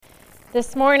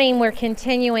This morning we're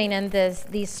continuing in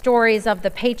these stories of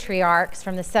the patriarchs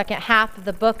from the second half of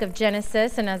the book of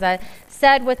Genesis. And as I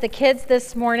said with the kids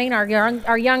this morning,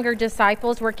 our younger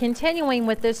disciples, we're continuing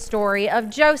with this story of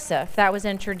Joseph that was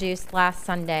introduced last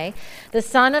Sunday, the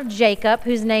son of Jacob,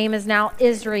 whose name is now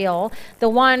Israel, the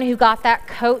one who got that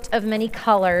coat of many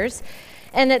colors.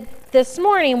 And this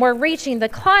morning, we're reaching the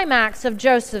climax of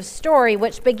Joseph's story,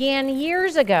 which began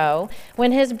years ago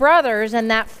when his brothers, in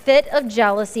that fit of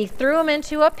jealousy, threw him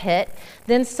into a pit,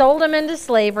 then sold him into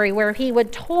slavery, where he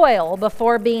would toil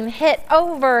before being hit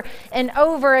over and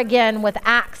over again with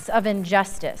acts of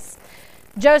injustice.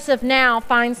 Joseph now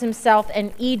finds himself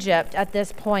in Egypt at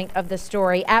this point of the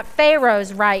story, at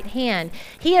Pharaoh's right hand.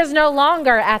 He is no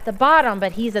longer at the bottom,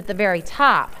 but he's at the very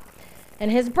top.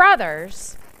 And his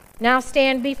brothers now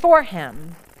stand before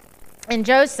him. And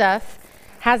Joseph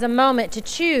has a moment to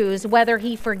choose whether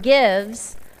he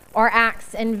forgives or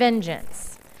acts in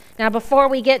vengeance. Now, before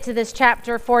we get to this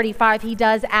chapter 45, he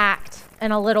does act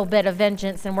in a little bit of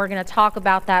vengeance, and we're going to talk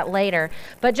about that later.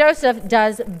 But Joseph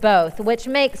does both, which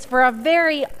makes for a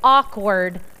very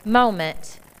awkward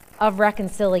moment of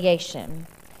reconciliation.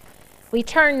 We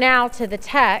turn now to the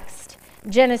text,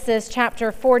 Genesis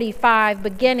chapter 45,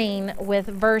 beginning with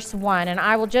verse 1. And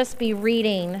I will just be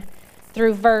reading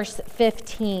through verse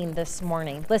 15 this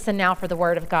morning. Listen now for the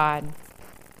word of God.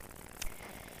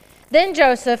 Then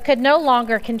Joseph could no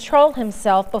longer control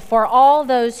himself before all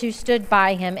those who stood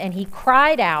by him, and he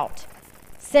cried out,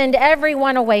 "Send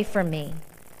everyone away from me."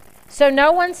 So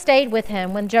no one stayed with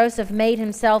him when Joseph made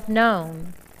himself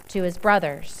known to his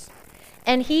brothers.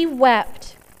 And he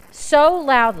wept so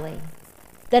loudly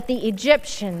that the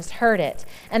Egyptians heard it,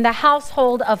 and the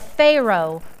household of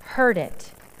Pharaoh heard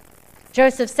it.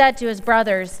 Joseph said to his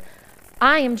brothers,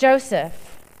 "I am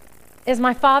Joseph. Is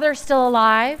my father still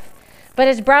alive?" But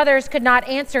his brothers could not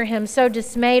answer him, so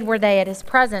dismayed were they at his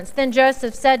presence. Then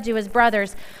Joseph said to his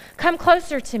brothers, "Come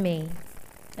closer to me."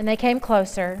 And they came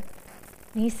closer.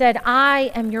 And he said, "I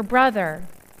am your brother,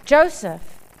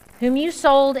 Joseph, whom you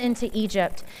sold into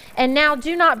Egypt. And now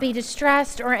do not be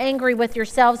distressed or angry with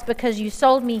yourselves because you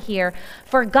sold me here,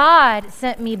 for God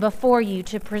sent me before you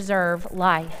to preserve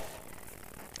life.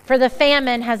 For the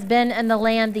famine has been in the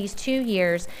land these 2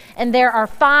 years, and there are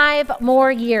 5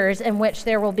 more years in which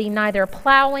there will be neither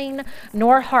plowing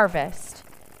nor harvest.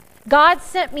 God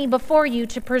sent me before you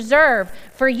to preserve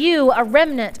for you a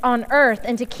remnant on earth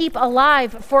and to keep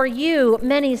alive for you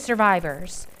many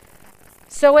survivors.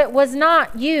 So it was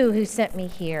not you who sent me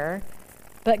here,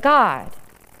 but God.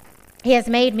 He has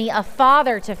made me a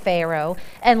father to Pharaoh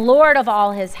and lord of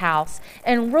all his house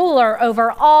and ruler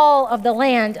over all of the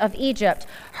land of Egypt.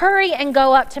 Hurry and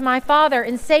go up to my father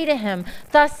and say to him,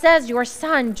 'Thus says your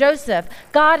son Joseph,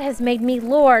 God has made me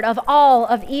lord of all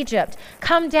of Egypt.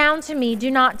 Come down to me, do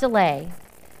not delay.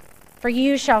 For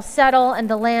you shall settle in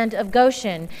the land of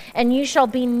Goshen, and you shall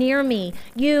be near me,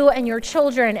 you and your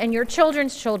children and your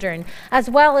children's children, as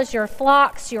well as your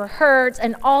flocks, your herds,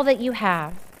 and all that you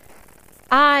have.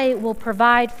 I will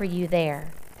provide for you there,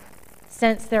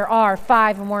 since there are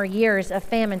 5 more years of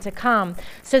famine to come,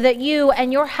 so that you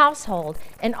and your household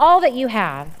and all that you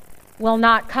have will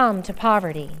not come to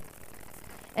poverty.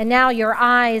 And now your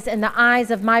eyes and the eyes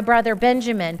of my brother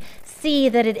Benjamin see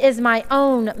that it is my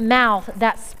own mouth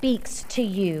that speaks to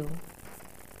you.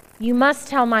 You must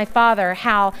tell my father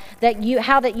how that you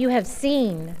have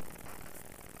seen.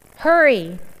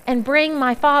 Hurry and bring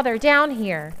my father down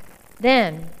here."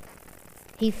 Then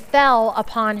he fell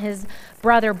upon his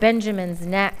brother Benjamin's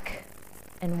neck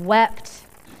and wept,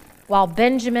 while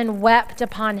Benjamin wept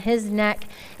upon his neck,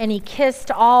 and he kissed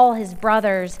all his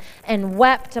brothers and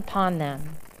wept upon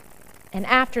them. And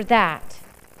after that,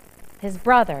 his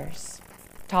brothers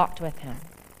talked with him.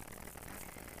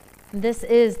 This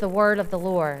is the word of the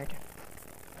Lord.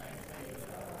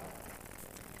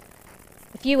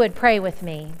 If you would pray with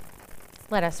me,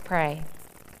 let us pray.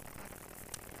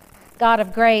 God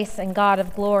of grace and God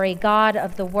of glory, God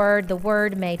of the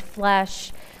Word made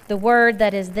flesh, the Word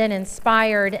that is then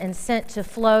inspired and sent to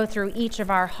flow through each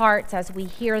of our hearts as we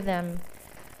hear them.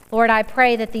 Lord, I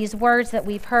pray that these words that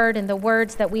we've heard and the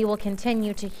words that we will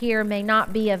continue to hear may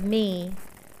not be of me,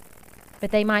 but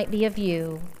they might be of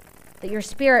you, that your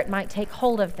Spirit might take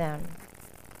hold of them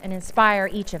and inspire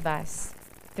each of us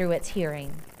through its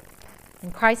hearing. In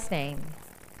Christ's name,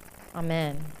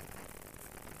 amen.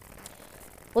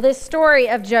 Well, this story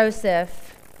of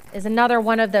Joseph is another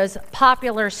one of those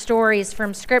popular stories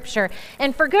from Scripture,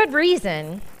 and for good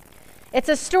reason. It's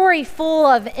a story full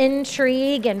of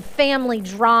intrigue and family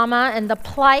drama and the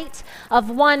plight of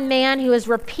one man who is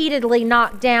repeatedly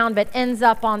knocked down but ends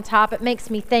up on top. It makes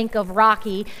me think of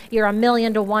Rocky. You're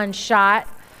 1,000,000 to 1 shot.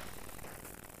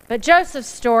 But Joseph's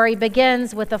story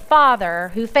begins with a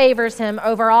father who favors him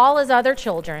over all his other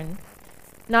children.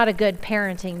 Not a good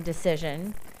parenting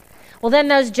decision. Well, then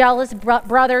those jealous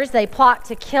brothers, they plot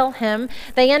to kill him.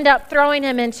 They end up throwing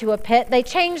him into a pit. They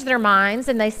change their minds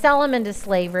and they sell him into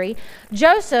slavery.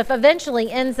 Joseph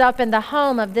eventually ends up in the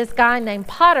home of this guy named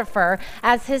Potiphar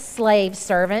as his slave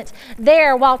servant.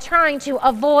 There, while trying to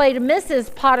avoid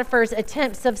Mrs. Potiphar's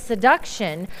attempts of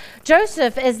seduction,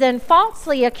 Joseph is then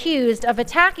falsely accused of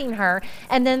attacking her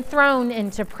and then thrown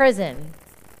into prison.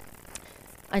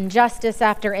 Injustice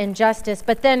after injustice,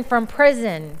 but then from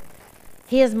prison,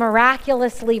 he is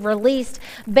miraculously released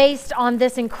based on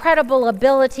this incredible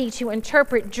ability to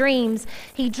interpret dreams.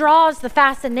 He draws the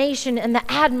fascination and the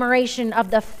admiration of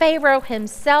the Pharaoh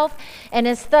himself and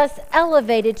is thus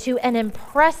elevated to an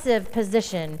impressive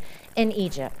position in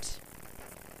Egypt.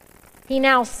 He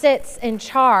now sits in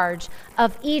charge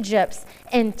of Egypt's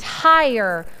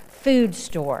entire food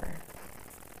store.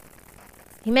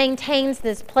 He maintains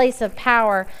this place of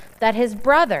power that his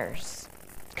brothers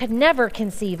could never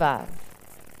conceive of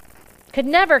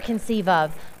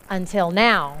until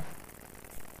now.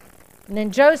 And then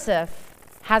Joseph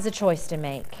has a choice to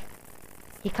make.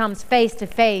 He comes face to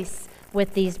face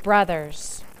with these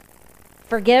brothers.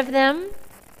 Forgive them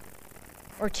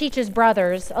or teach his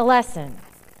brothers a lesson.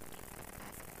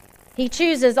 He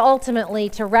chooses ultimately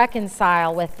to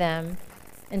reconcile with them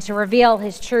and to reveal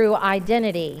his true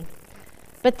identity.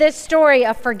 But this story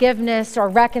of forgiveness or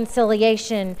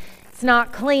reconciliation is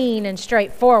not clean and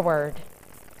straightforward.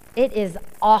 It is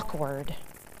awkward.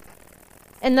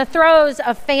 In the throes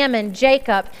of famine,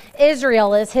 Jacob,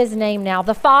 Israel is his name now,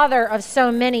 the father of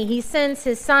so many, he sends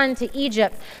his son to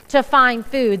Egypt to find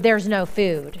food. There's no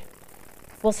food.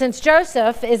 Well, since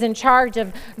Joseph is in charge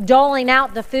of doling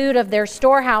out the food of their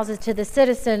storehouses to the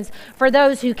citizens for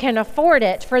those who can afford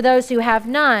it, for those who have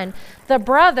none, the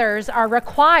brothers are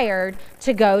required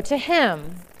to go to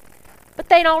him. But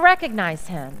they don't recognize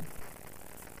him.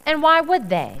 And why would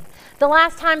they? The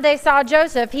last time they saw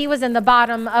Joseph, he was in the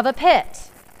bottom of a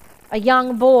pit, a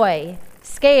young boy,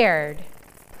 scared.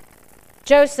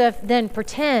 Joseph then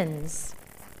pretends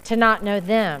to not know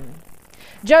them.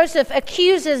 Joseph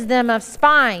accuses them of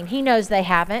spying. He knows they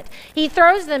haven't. He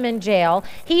throws them in jail.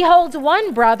 He holds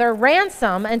one brother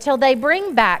ransom until they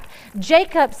bring back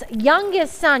Jacob's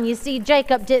youngest son. You see,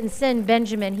 Jacob didn't send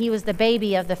Benjamin. He was the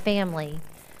baby of the family.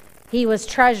 He was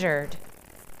treasured.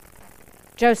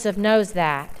 Joseph knows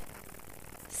that.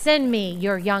 Send me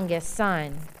your youngest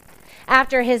son.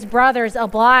 After his brothers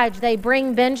oblige, they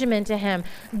bring Benjamin to him.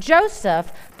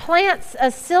 Joseph plants a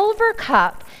silver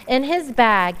cup in his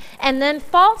bag and then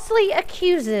falsely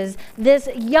accuses this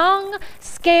young,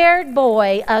 scared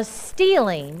boy of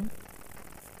stealing.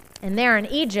 And there in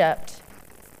Egypt,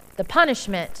 the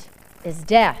punishment is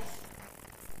death.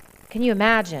 Can you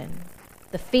imagine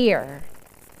the fear?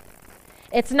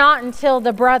 It's not until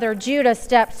the brother Judah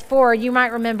steps forward. You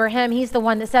might remember him. He's the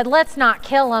one that said, let's not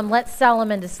kill him. Let's sell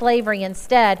him into slavery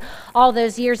instead all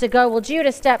those years ago. Well,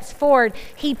 Judah steps forward.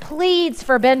 He pleads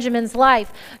for Benjamin's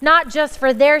life, not just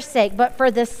for their sake, but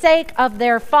for the sake of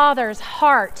their father's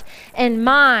heart and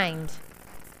mind.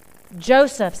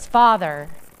 Joseph's father.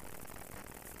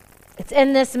 It's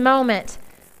in this moment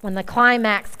when the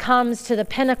climax comes to the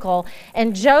pinnacle,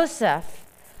 and Joseph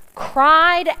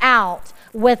cried out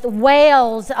with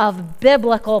wails of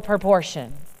biblical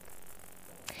proportion.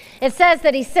 It says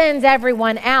that he sends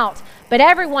everyone out, but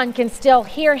everyone can still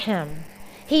hear him.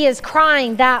 He is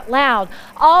crying that loud.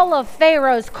 All of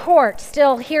Pharaoh's court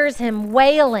still hears him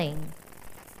wailing.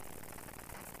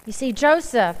 You see,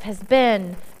 Joseph has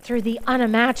been through the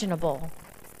unimaginable.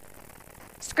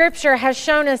 Scripture has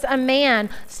shown us a man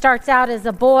starts out as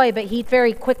a boy, but he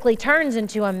very quickly turns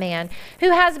into a man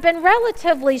who has been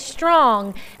relatively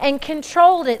strong and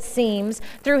controlled, it seems,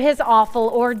 through his awful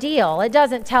ordeal. It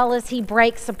doesn't tell us he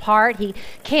breaks apart, he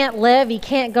can't live, he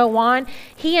can't go on.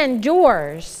 He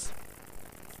endures.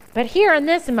 But here in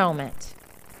this moment,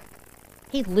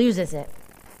 he loses it.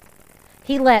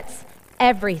 He lets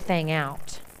everything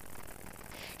out.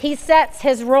 He sets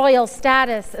his royal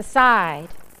status aside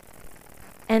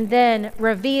and then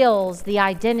reveals the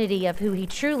identity of who he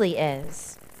truly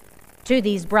is to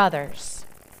these brothers,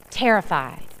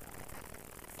 terrified.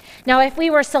 Now, if we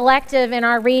were selective in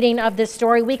our reading of this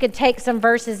story, we could take some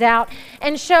verses out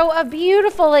and show a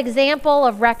beautiful example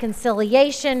of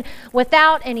reconciliation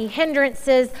without any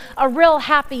hindrances, a real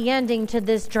happy ending to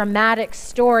this dramatic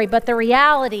story. But the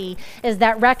reality is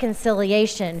that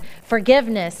reconciliation,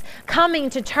 forgiveness,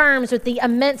 coming to terms with the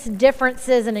immense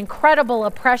differences and incredible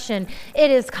oppression,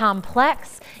 it is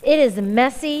complex, it is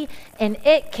messy, and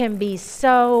it can be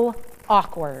so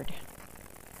awkward.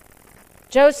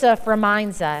 Joseph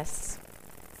reminds us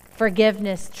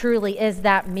forgiveness truly is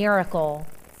that miracle,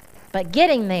 but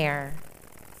getting there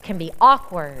can be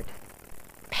awkward,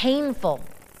 painful,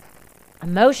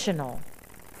 emotional.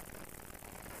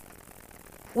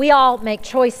 We all make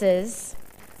choices,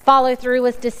 follow through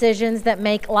with decisions that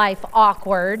make life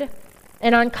awkward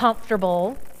and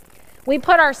uncomfortable. We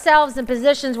put ourselves in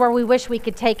positions where we wish we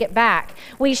could take it back.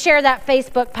 We share that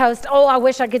Facebook post, "Oh, I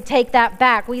wish I could take that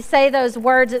back." We say those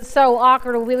words, "It's so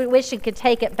awkward, we wish we could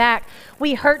take it back."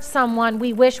 We hurt someone,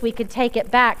 we wish we could take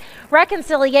it back.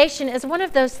 Reconciliation is one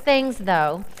of those things,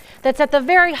 though, that's at the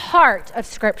very heart of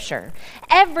Scripture.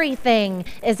 Everything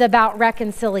is about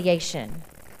reconciliation.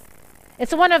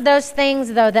 It's one of those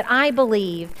things, though, that I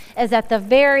believe is at the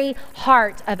very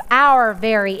heart of our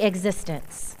very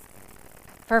existence.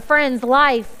 For friends,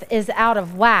 life is out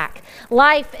of whack.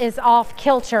 Life is off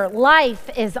kilter. Life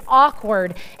is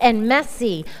awkward and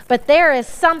messy. But there is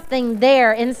something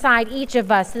there inside each of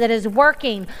us that is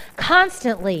working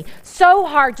constantly so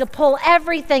hard to pull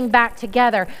everything back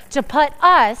together, to put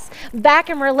us back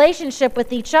in relationship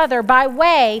with each other by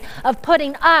way of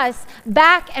putting us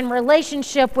back in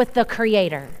relationship with the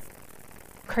Creator.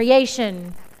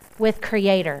 Creation with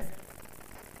Creator.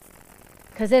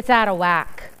 Because it's out of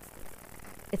whack.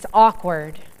 It's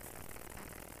awkward.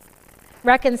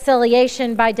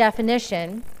 Reconciliation, by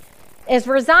definition, is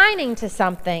resigning to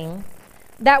something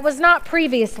that was not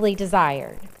previously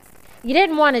desired. You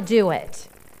didn't want to do it,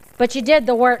 but you did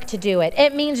the work to do it.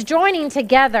 It means joining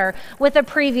together with a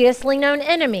previously known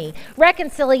enemy.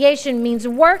 Reconciliation means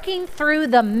working through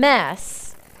the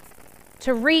mess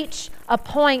to reach a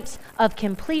point of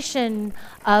completion,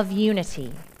 of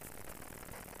unity.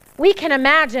 We can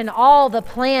imagine all the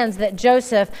plans that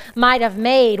Joseph might have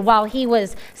made while he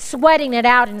was sweating it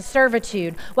out in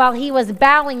servitude, while he was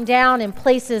bowing down in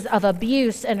places of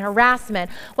abuse and harassment,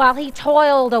 while he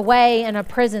toiled away in a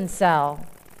prison cell.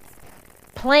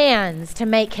 Plans to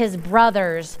make his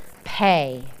brothers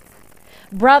pay.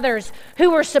 Brothers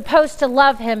who were supposed to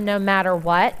love him no matter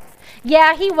what.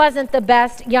 Yeah, he wasn't the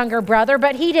best younger brother,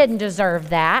 but he didn't deserve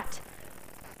that.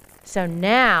 So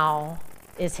now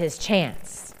is his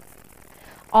chance.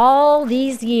 All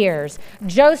these years,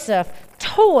 Joseph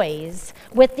toys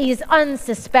with these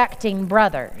unsuspecting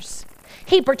brothers.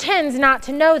 He pretends not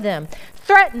to know them,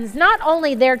 threatens not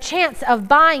only their chance of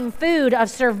buying food, of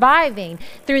surviving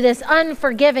through this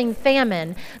unforgiving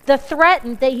famine, but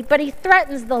he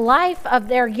threatens the life of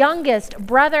their youngest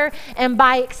brother, and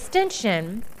by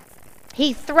extension,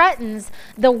 he threatens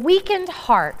the weakened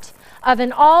heart of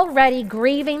an already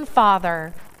grieving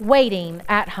father waiting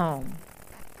at home.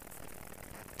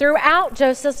 Throughout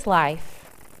Joseph's life,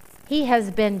 he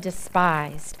has been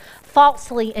despised,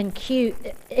 falsely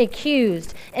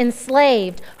accused,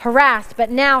 enslaved, harassed,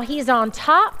 but now he's on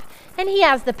top and he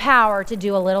has the power to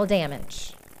do a little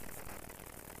damage.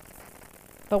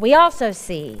 But we also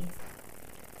see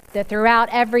that throughout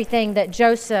everything that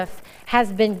Joseph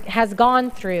has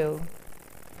gone through,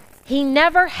 he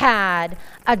never had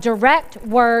a direct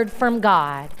word from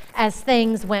God as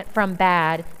things went from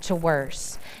bad to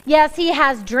worse. Yes, he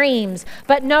has dreams,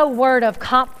 but no word of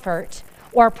comfort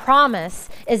or promise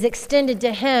is extended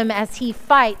to him as he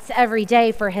fights every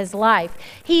day for his life.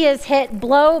 He is hit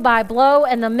blow by blow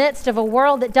in the midst of a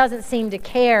world that doesn't seem to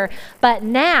care. But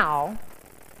now,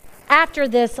 after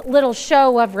this little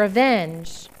show of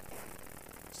revenge,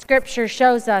 Scripture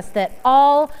shows us that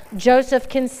all Joseph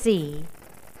can see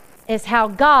is how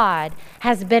God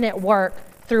has been at work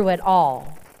through it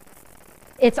all.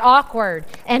 It's awkward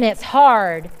and it's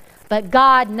hard, but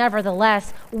God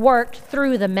nevertheless worked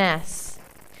through the mess.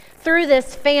 Through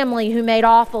this family who made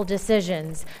awful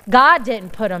decisions. God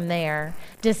didn't put them there.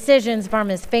 Decisions from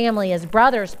his family, his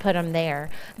brothers put him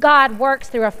there. God works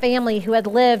through a family who had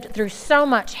lived through so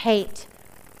much hate,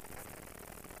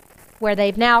 where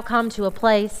they've now come to a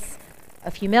place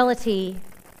of humility,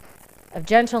 of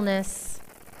gentleness,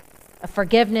 of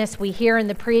forgiveness. We hear in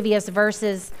the previous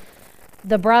verses,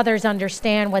 the brothers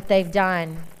understand what they've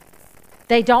done.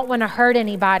 They don't want to hurt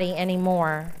anybody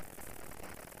anymore.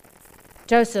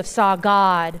 Joseph saw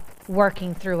God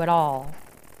working through it all.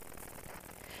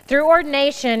 Through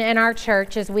ordination in our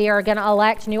church, as we are going to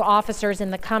elect new officers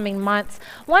in the coming months,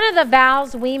 one of the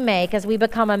vows we make as we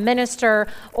become a minister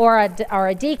or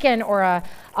a deacon or a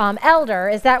elder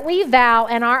is that we vow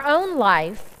in our own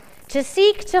life to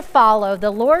seek to follow the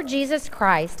Lord Jesus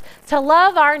Christ, to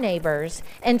love our neighbors,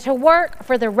 and to work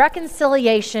for the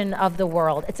reconciliation of the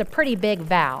world. It's a pretty big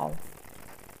vow.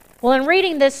 Well, in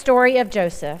reading this story of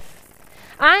Joseph,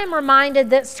 I am reminded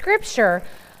that Scripture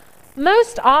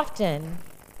most often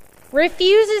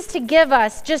refuses to give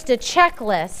us just a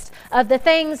checklist of the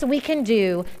things we can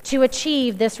do to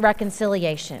achieve this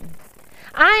reconciliation.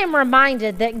 I am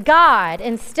reminded that God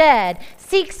instead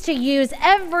seeks to use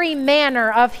every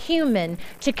manner of human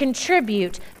to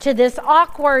contribute to this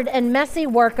awkward and messy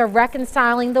work of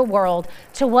reconciling the world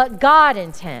to what God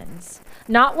intends.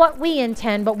 Not what we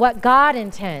intend, but what God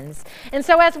intends. And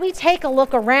so as we take a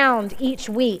look around each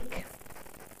week,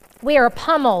 we are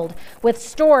pummeled with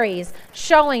stories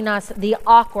showing us the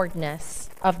awkwardness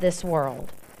of this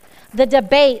world. The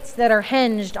debates that are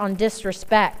hinged on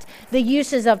disrespect, the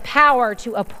uses of power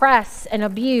to oppress and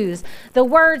abuse, the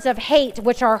words of hate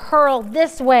which are hurled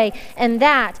this way and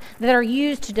that are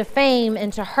used to defame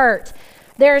and to hurt.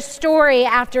 There's story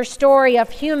after story of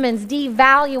humans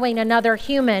devaluing another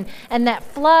human and that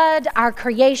flood our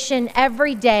creation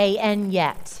every day, and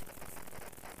yet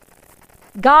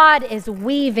God is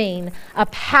weaving a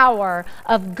power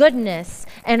of goodness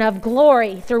and of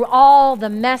glory through all the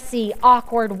messy,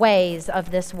 awkward ways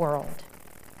of this world.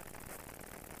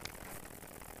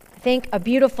 I think a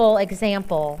beautiful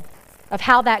example of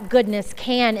how that goodness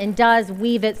can and does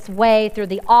weave its way through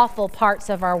the awful parts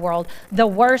of our world, the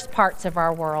worst parts of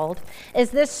our world,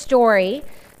 is this story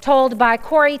told by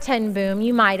Corrie ten Boom.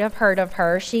 You might have heard of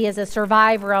her. She is a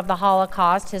survivor of the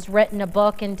Holocaust, has written a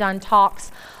book and done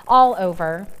talks all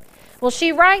over. Well,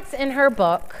 she writes in her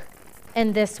book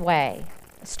in this way,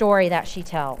 a story that she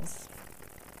tells.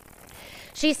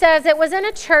 She says, "It was in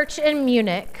a church in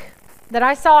Munich that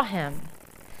I saw him.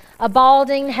 A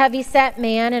balding, heavy-set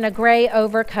man in a gray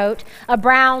overcoat, a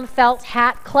brown felt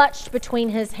hat clutched between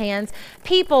his hands.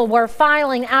 People were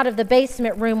filing out of the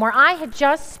basement room where I had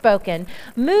just spoken,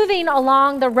 moving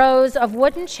along the rows of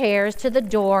wooden chairs to the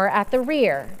door at the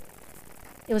rear.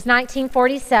 It was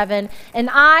 1947, and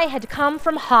I had come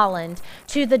from Holland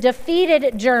to the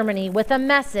defeated Germany with a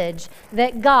message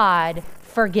that God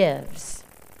forgives.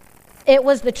 It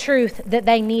was the truth that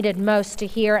they needed most to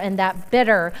hear in that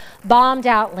bitter,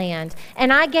 bombed-out land,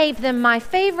 and I gave them my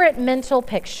favorite mental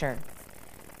picture.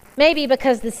 Maybe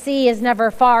because the sea is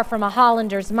never far from a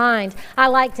Hollander's mind, I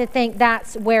like to think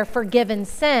that's where forgiven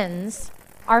sins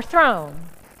are thrown.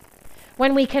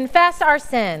 When we confess our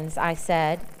sins, I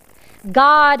said,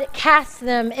 God casts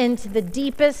them into the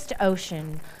deepest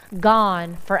ocean,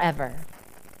 gone forever."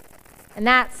 And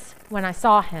that's when I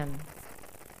saw him,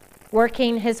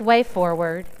 working his way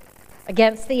forward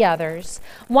against the others.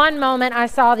 One moment I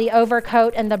saw the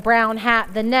overcoat and the brown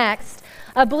hat, the next,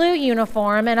 a blue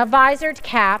uniform and a visored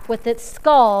cap with its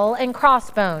skull and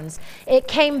crossbones. It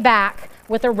came back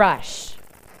with a rush.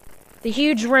 The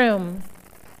huge room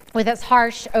with its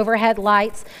harsh overhead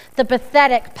lights, the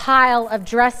pathetic pile of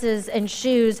dresses and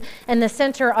shoes in the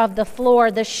center of the floor,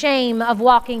 the shame of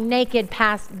walking naked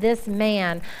past this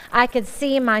man. I could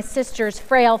see my sister's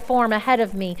frail form ahead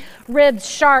of me, ribs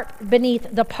sharp beneath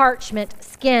the parchment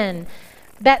skin.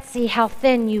 Betsy, how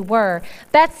thin you were.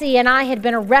 Betsy and I had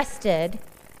been arrested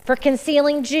for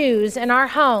concealing Jews in our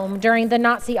home during the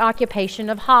Nazi occupation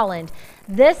of Holland.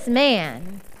 This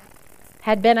man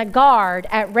had been a guard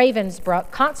at Ravensbrück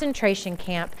concentration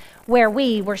camp where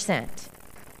we were sent.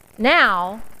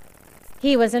 Now,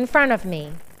 he was in front of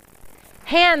me,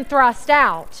 hand thrust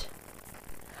out.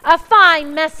 "A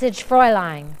fine message,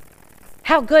 Fräulein.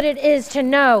 How good it is to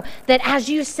know that, as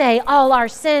you say, all our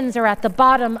sins are at the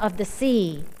bottom of the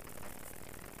sea."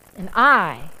 And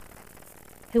I,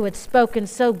 who had spoken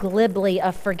so glibly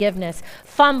of forgiveness,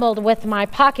 fumbled with my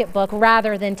pocketbook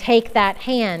rather than take that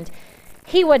hand.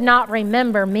 He would not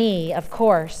remember me, of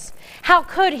course. How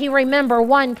could he remember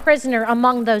one prisoner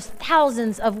among those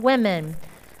thousands of women?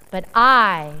 But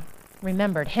I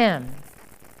remembered him,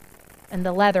 and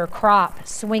the leather crop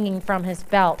swinging from his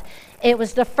belt. It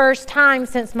was the first time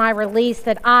since my release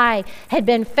that I had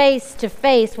been face to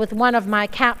face with one of my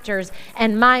captors,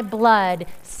 and my blood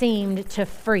seemed to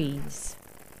freeze.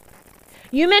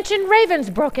 "You mentioned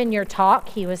Ravensbrück in your talk,"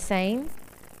 he was saying.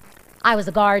 "I was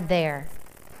a guard there."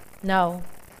 No,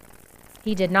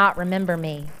 he did not remember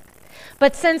me.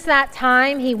 "But since that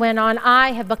time," he went on,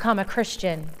 "I have become a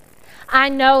Christian. I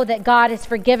know that God has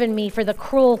forgiven me for the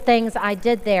cruel things I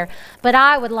did there, but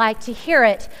I would like to hear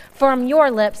it from your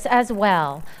lips as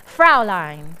well.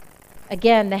 Fräulein,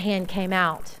 Again, the hand came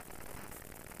out.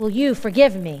 Will you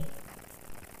forgive me?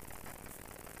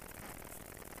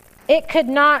 It could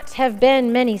not have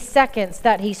been many seconds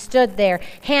that he stood there,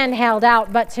 hand held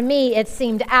out, but to me it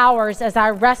seemed hours as I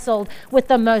wrestled with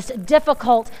the most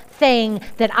difficult thing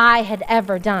that I had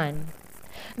ever done.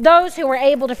 Those who were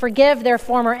able to forgive their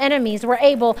former enemies were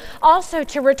able also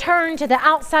to return to the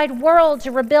outside world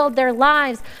to rebuild their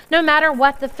lives, no matter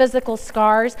what the physical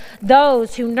scars.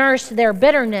 Those who nursed their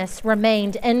bitterness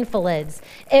remained invalids.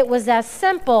 It was as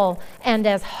simple and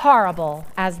as horrible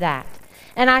as that.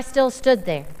 And I still stood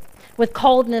there, with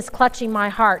coldness clutching my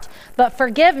heart. But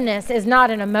forgiveness is not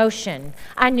an emotion.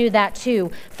 I knew that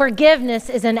too. Forgiveness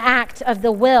is an act of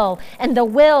the will, and the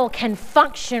will can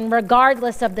function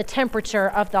regardless of the temperature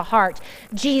of the heart.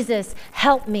 Jesus,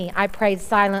 help me, I prayed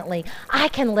silently. I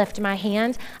can lift my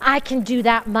hand. I can do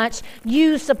that much.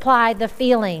 You supply the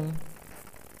feeling.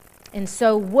 And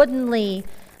so woodenly,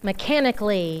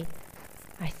 mechanically,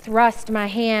 I thrust my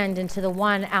hand into the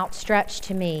one outstretched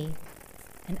to me.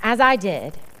 And as I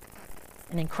did,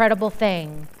 an incredible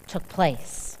thing took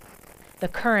place. The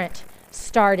current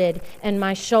started in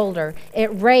my shoulder. It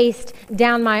raced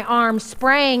down my arm,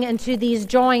 sprang into these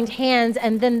joined hands,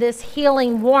 and then this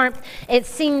healing warmth, it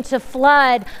seemed to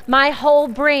flood my whole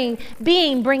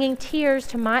being, bringing tears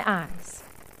to my eyes.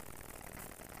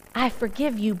 I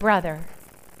forgive you, brother,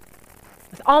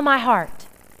 with all my heart.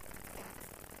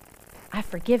 I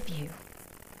forgive you.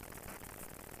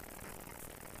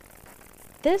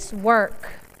 This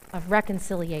work of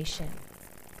reconciliation,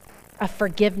 of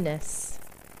forgiveness,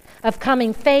 of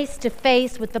coming face to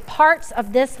face with the parts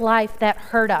of this life that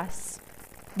hurt us,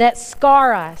 that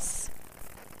scar us.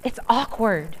 It's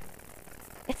awkward.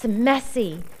 It's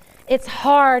messy. It's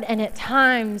hard, and at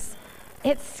times,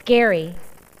 it's scary.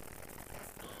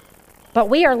 But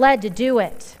we are led to do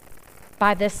it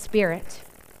by this Spirit.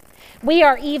 We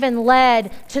are even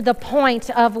led to the point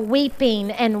of weeping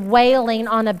and wailing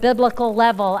on a biblical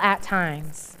level at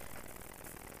times.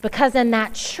 Because in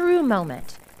that true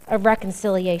moment of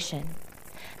reconciliation,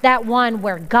 that one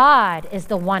where God is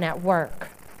the one at work,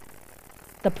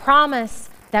 the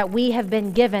promise that we have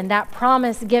been given, that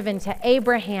promise given to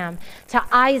Abraham, to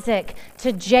Isaac,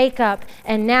 to Jacob,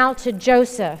 and now to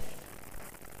Joseph,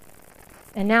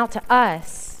 and now to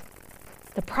us,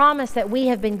 the promise that we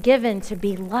have been given to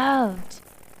be loved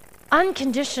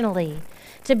unconditionally,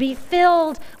 to be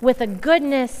filled with a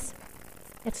goodness.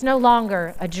 It's no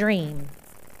longer a dream,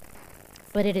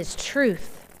 but it is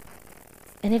truth,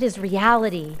 and it is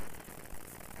reality,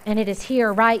 and it is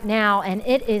here right now, and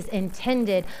it is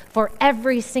intended for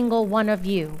every single one of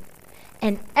you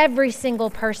and every single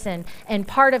person and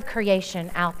part of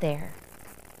creation out there.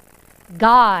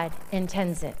 God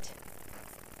intends it.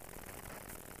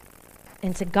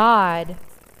 And to God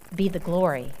be the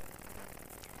glory.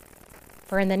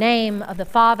 For in the name of the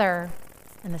Father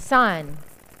and the Son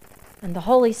and the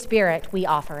Holy Spirit, we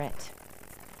offer it.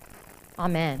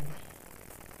 Amen.